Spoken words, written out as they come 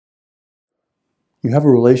You have a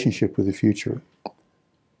relationship with the future.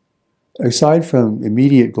 Aside from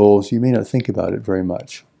immediate goals, you may not think about it very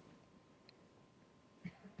much.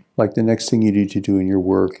 Like the next thing you need to do in your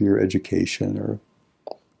work, your education, or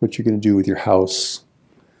what you're going to do with your house,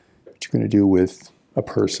 what you're going to do with a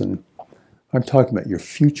person. I'm talking about your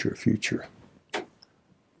future.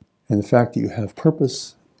 And the fact that you have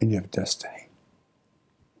purpose and you have destiny.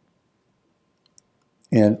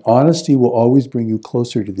 And honesty will always bring you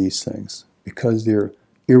closer to these things because they're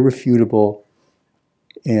irrefutable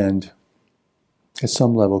and at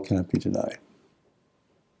some level cannot be denied.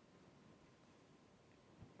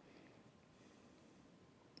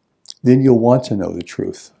 Then you'll want to know the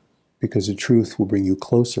truth because the truth will bring you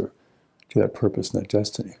closer to that purpose and that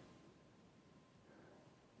destiny.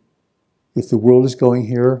 If the world is going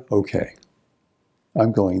here, okay,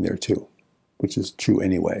 I'm going there too, which is true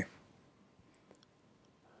anyway.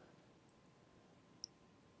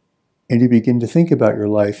 And you begin to think about your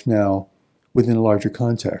life now within a larger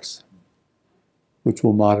context, which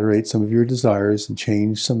will moderate some of your desires and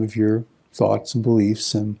change some of your thoughts and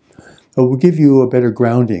beliefs, and it will give you a better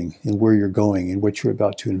grounding in where you're going and what you're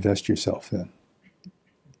about to invest yourself in,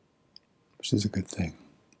 which is a good thing.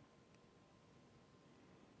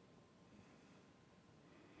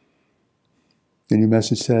 The new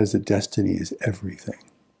message says that destiny is everything.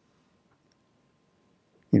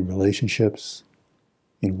 In relationships,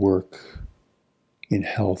 in work, in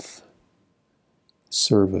health,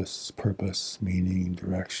 service, purpose, meaning,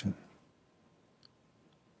 direction.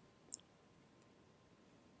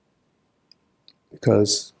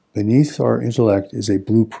 Because beneath our intellect is a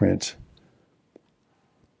blueprint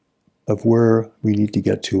of where we need to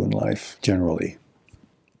get to in life, generally.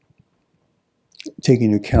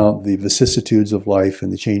 Taking into account the vicissitudes of life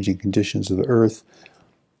and the changing conditions of the earth,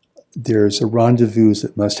 there's a rendezvous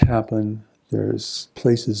that must happen, there's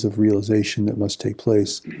places of realization that must take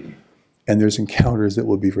place, and there's encounters that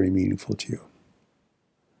will be very meaningful to you.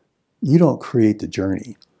 You don't create the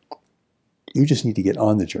journey. You just need to get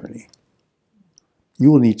on the journey.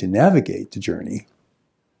 You will need to navigate the journey,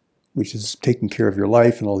 which is taking care of your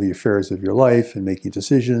life and all the affairs of your life and making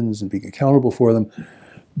decisions and being accountable for them.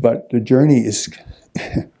 But the journey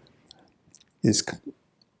it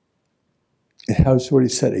has already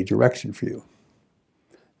set a direction for you.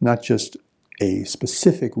 Not just a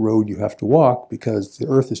specific road you have to walk because the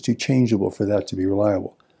earth is too changeable for that to be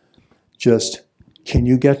reliable. Just, can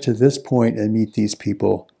you get to this point and meet these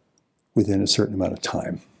people within a certain amount of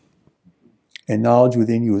time? And knowledge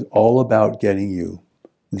within you is all about getting you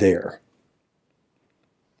there,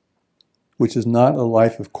 which is not a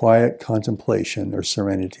life of quiet contemplation or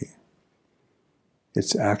serenity.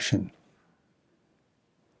 It's action.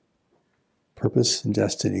 Purpose and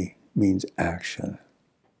destiny means action.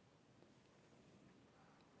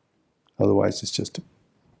 Otherwise,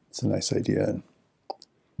 it's a nice idea, and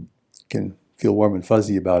you can feel warm and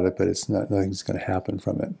fuzzy about it, but nothing's going to happen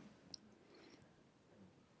from it.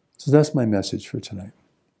 So that's my message for tonight.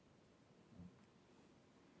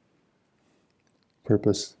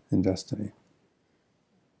 Purpose and destiny.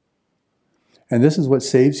 And this is what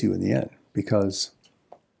saves you in the end, because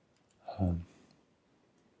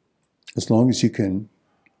as long as you can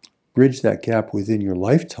bridge that gap within your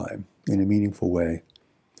lifetime in a meaningful way,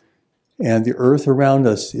 and the earth around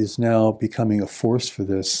us is now becoming a force for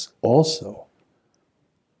this also,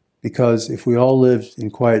 because if we all lived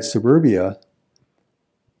in quiet suburbia,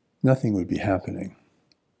 nothing would be happening.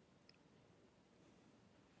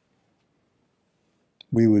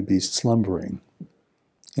 We would be slumbering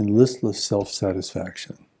in listless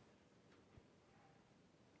self-satisfaction.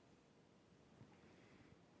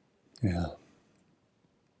 Yeah.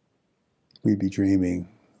 We'd be dreaming,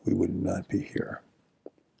 we would not be here.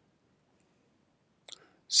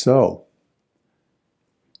 So,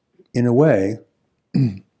 in a way,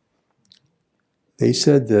 they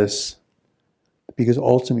said this because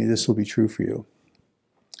ultimately this will be true for you.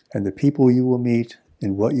 And the people you will meet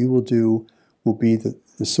and what you will do will be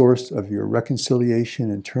the source of your reconciliation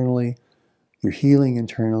internally, your healing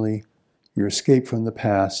internally, your escape from the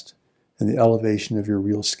past, and the elevation of your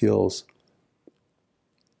real skills.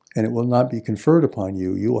 And it will not be conferred upon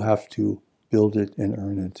you. You will have to build it and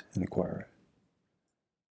earn it and acquire it.